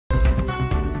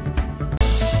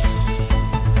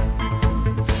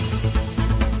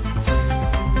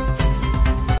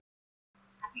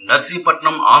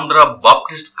Narsipatnam Andhra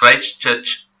Baptist Christ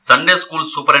church Sunday school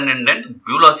superintendent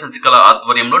Beulah Sasikala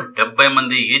ఆధ్వర్యంలో 70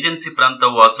 మంది agency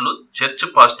ప్రాంత వాసులు చర్చ్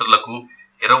పాస్టర్లకు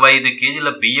 25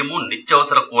 కేజీల బియ్యము,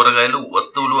 నిత్యావసర కూరగాయలు,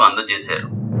 వస్తువులు అందజేశారు.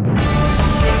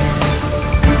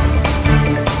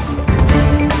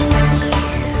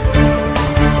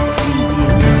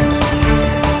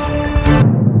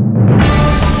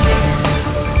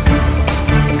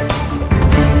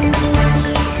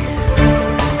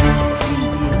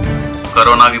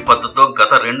 కరోనా విపత్తుతో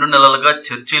గత 2 నెలలుగా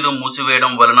చర్చీలు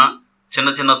మూసివేయడం వలన చిన్న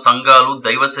చిన్న సంఘాలు,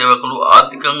 దైవ సేవకులు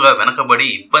ఆర్థికంగా వెనకబడి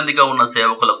ఇబ్బందిగా ఉన్న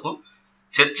సేవకులకు,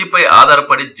 చర్చిపై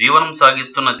ఆధారపడి జీవనం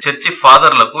సాగిస్తున్న చర్చి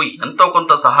ఫాదర్లకు ఎంతో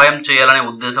కొంత సహాయం చేయాలనే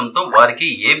ఉద్దేశంతో వారికి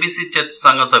ఏబీసీ చర్చ్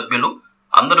సంఘ సభ్యులు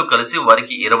అందరూ కలిసి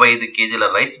వారికి 25 కేజీల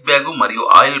రైస్ బ్యాగు మరియు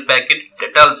ఆయిల్ ప్యాకెట్,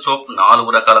 డెటాల్ సోప్,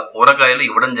 4 రకాల కూరగాయలు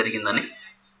ఇవ్వడం జరిగిందని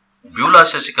బ్యూలా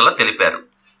శశికళ తెలిపారు.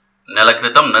 నెల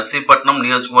క్రితం నర్సీపట్నం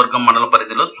నియోజకవర్గం మండల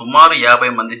పరిధిలో సుమారు 50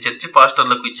 మంది చర్చి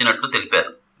పాస్టర్లకు ఇచ్చినట్లు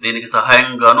తెలిపారు. దీనికి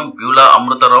సహాయంగాను Beulah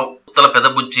Amrutha Rao, ఉత్తల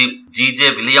Pedabujji, GJ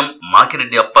William,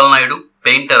 Makireddy Appalanaidu,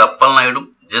 painter Appalanaidu,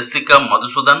 Jessica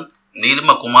Madhusudan,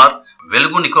 Neelima Kumar,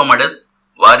 వెలుగు నికోమడెస్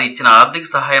వారి ఇచ్చిన ఆర్థిక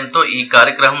సహాయంతో ఈ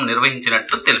కార్యక్రమం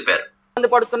నిర్వహించినట్లు తెలిపారు.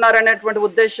 పడుతున్నారనేటువంటి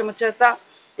ఉద్దేశం చేత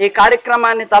ఈ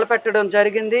కార్యక్రమాన్ని తలపెట్టడం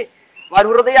జరిగింది. వారి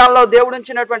హృదయాల్లో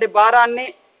దేవుడించినటువంటి భారాన్ని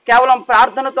కేవలం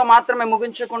ప్రార్థనతో మాత్రమే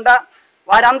ముగించకుండా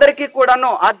వారందరికీ కూడాను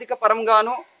ఆర్థిక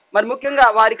పరంగాను మరి ముఖ్యంగా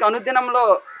వారికి అనుదినంలో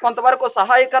కొంతవరకు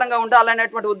సహాయకరంగా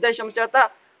ఉండాలనేటువంటి ఉద్దేశం చేత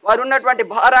వారు ఉన్నటువంటి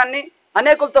భారాన్ని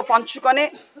అనేకులతో పంచుకొని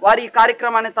వారి ఈ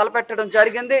కార్యక్రమాన్ని తలపెట్టడం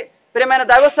జరిగింది. ప్రియమైన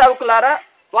దైవ సేవకులారా,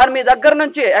 వారు మీ దగ్గర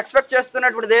నుంచి ఎక్స్పెక్ట్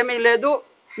చేస్తున్నటువంటిది ఏమీ లేదు.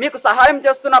 మీకు సహాయం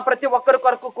చేస్తున్న ప్రతి ఒక్కరి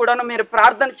కొరకు కూడాను మీరు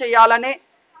ప్రార్థన చేయాలని,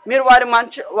 మీరు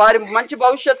వారి మంచి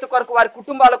భవిష్యత్తు కొరకు, వారి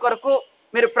కుటుంబాల కొరకు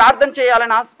మీరు ప్రార్థన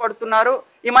చేయాలని ఆశపడుతున్నారు.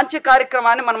 ఈ మంచి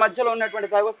కార్యక్రమాన్ని మన మధ్యలో ఉన్నటువంటి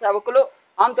దైవ సేవకులు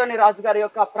ఆంటోనీ రాజు గారి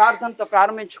యొక్క ప్రార్థనతో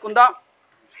ప్రారంభించుకుందాం.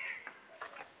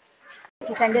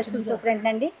 సండే స్కూల్ సూపరింటెండెంట్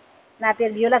అండి. నా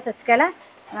పేరు బ్యూలా శశికళ.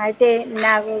 అయితే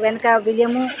నాకు వెనక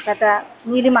విలియము, గత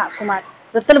నీలిమ కుమార్,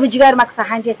 రొత్తల బుజ్జి గారు మాకు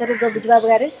సహాయం చేశారు. బుజ్జిబాబు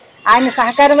గారు, ఆయన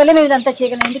సహకారం వల్లే మేము ఇదంతా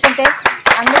చేయగలం. ఎందుకంటే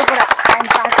అందరూ కూడా ఆయన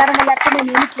సహకారం వల్ల మేము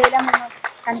ఏమి చేయలేము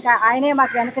కనుక ఆయనే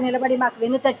మాకు వెనక నిలబడి మాకు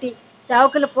వెన్నుతట్టి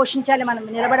సేవకులు పోషించాలి, మనం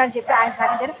నిలబడాలని చెప్పి ఆయన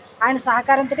సహకరించారు. ఆయన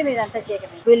సహకారంతో మీరు అంతా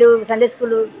చేయగలం. వీళ్ళు సండే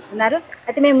స్కూల్ ఉన్నారు.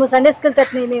 అయితే మేము సండే స్కూల్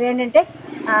తరఫున మేము ఏంటంటే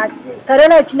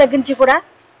కరోనా వచ్చిన దగ్గర నుంచి కూడా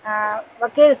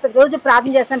ఒకే రోజు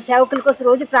ప్రార్థన చేస్తాను, సేవకుల కోసం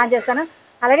రోజు ప్రార్థన చేస్తాను.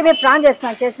 అలాగే మేము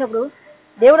ప్రార్థన చేసినప్పుడు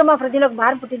దేవుడు మా హృదయంలో ఒక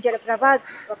భారం పుట్టించాడు. ప్రభా,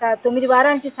 ఒక 9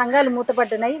 వారాల నుంచి సంఘాలు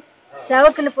మూతపడ్డాయి,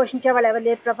 సేవకులను పోషించే వాళ్ళు ఎవరు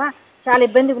లేరు ప్రభా, చాలా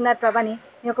ఇబ్బందిగా ఉన్నారు ప్రభాని.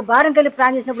 మేము ఒక భారం కలిగి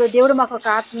ప్రార్థన చేసినప్పుడు దేవుడు మాకు ఒక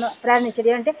ఆత్మ ప్రేరణ ఇచ్చాడు.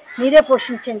 ఏంటంటే మీరే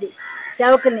పోషించండి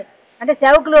సేవకుల్ని. అంటే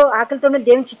సేవకులు ఆకలితో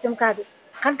దేవుని చిత్తం కాదు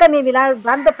కనుక మేము ఇలా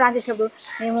భారంతో ప్రార్థన చేసినప్పుడు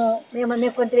మేము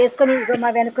కొంత వేసుకొని మా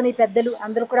వెనుకొని పెద్దలు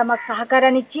అందరూ కూడా మాకు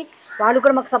సహకారాన్ని ఇచ్చి వాళ్ళు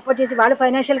కూడా మాకు సపోర్ట్ చేసి వాళ్ళు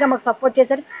ఫైనాన్షియల్గా మాకు సపోర్ట్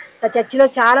చేశారు. చర్చిలో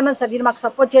చాలామంది సభ్యులు మాకు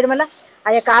సపోర్ట్ చేయడం వల్ల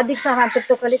ఆ యొక్క ఆర్థిక సహాయం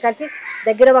అంతటితో కలిపి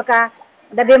దగ్గర ఒక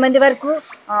 70 మంది వరకు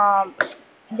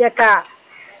ఈ యొక్క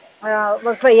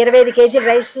 25 కేజీల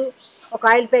రైసు, ఒక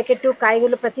ఆయిల్ ప్యాకెట్,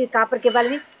 కాయగూరలు ప్రతి కాపర్కి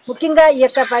ఇవ్వాలని, ముఖ్యంగా ఈ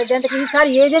యొక్క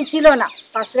ఈసారి ఏజెన్సీలోన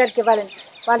పాస్టర్ గారికి ఇవ్వాలని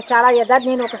వాళ్ళు చాలా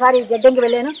నేను ఒకసారి జడ్డంకి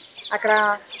వెళ్ళాను. అక్కడ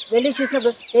వెళ్ళి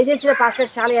చూసినప్పుడు ఏజెన్సీలో పాస్టర్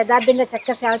చాలా యథార్థంగా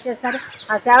చక్కగా సేవ చేస్తారు.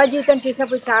 ఆ సేవ జీవితం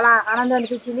చూసినప్పుడు చాలా ఆనందం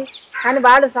అనిపించింది. కానీ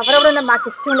వాళ్ళు సఫరవడం మాకు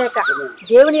ఇష్టం లేక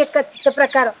దేవుని యొక్క చిత్త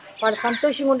ప్రకారం వాళ్ళు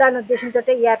సంతోషంగా ఉండాలనే ఉద్దేశంతో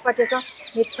ఈ ఏర్పాటు చేసాం.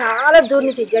 మీరు చాలా దూరం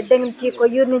నుంచి, జడ్డంగి నుంచి,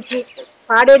 కొయ్యూరు నుంచి,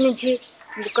 పాడేరు నుంచి,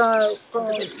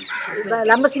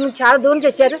 లంబసింగ్ నుంచి చాలా దూరం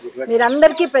నుంచి వచ్చారు.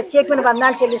 మీరందరికీ ప్రత్యేకమైన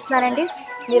వందనాలు చెల్లిస్తున్నానండి.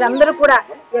 మీరందరూ కూడా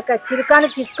ఈ యొక్క చిరుకాను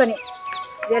తీసుకొని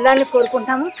వెళ్ళాలని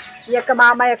కోరుకుంటాము. ఈ యొక్క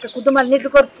మా యొక్క కుటుంబాలన్నిటి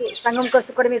కొరకు, సంఘం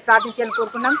కోసం కూడా మీరు ప్రార్థించాలని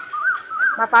కోరుకున్నాం.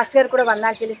 మా పాస్టర్ గారు కూడా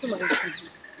వందనాలు చెల్లిస్తూ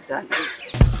ముగించుకుంటున్నాం.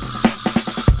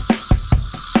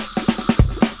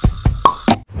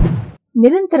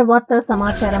 నిరంతర వార్తా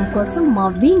సమాచారం కోసం మా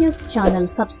VNEWS ఛానల్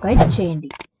సబ్స్క్రైబ్ చేయండి.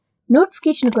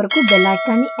 నోటిఫికేషన్ కొరకు బెల్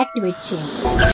ఐకాన్ని యాక్టివేట్ చేయండి.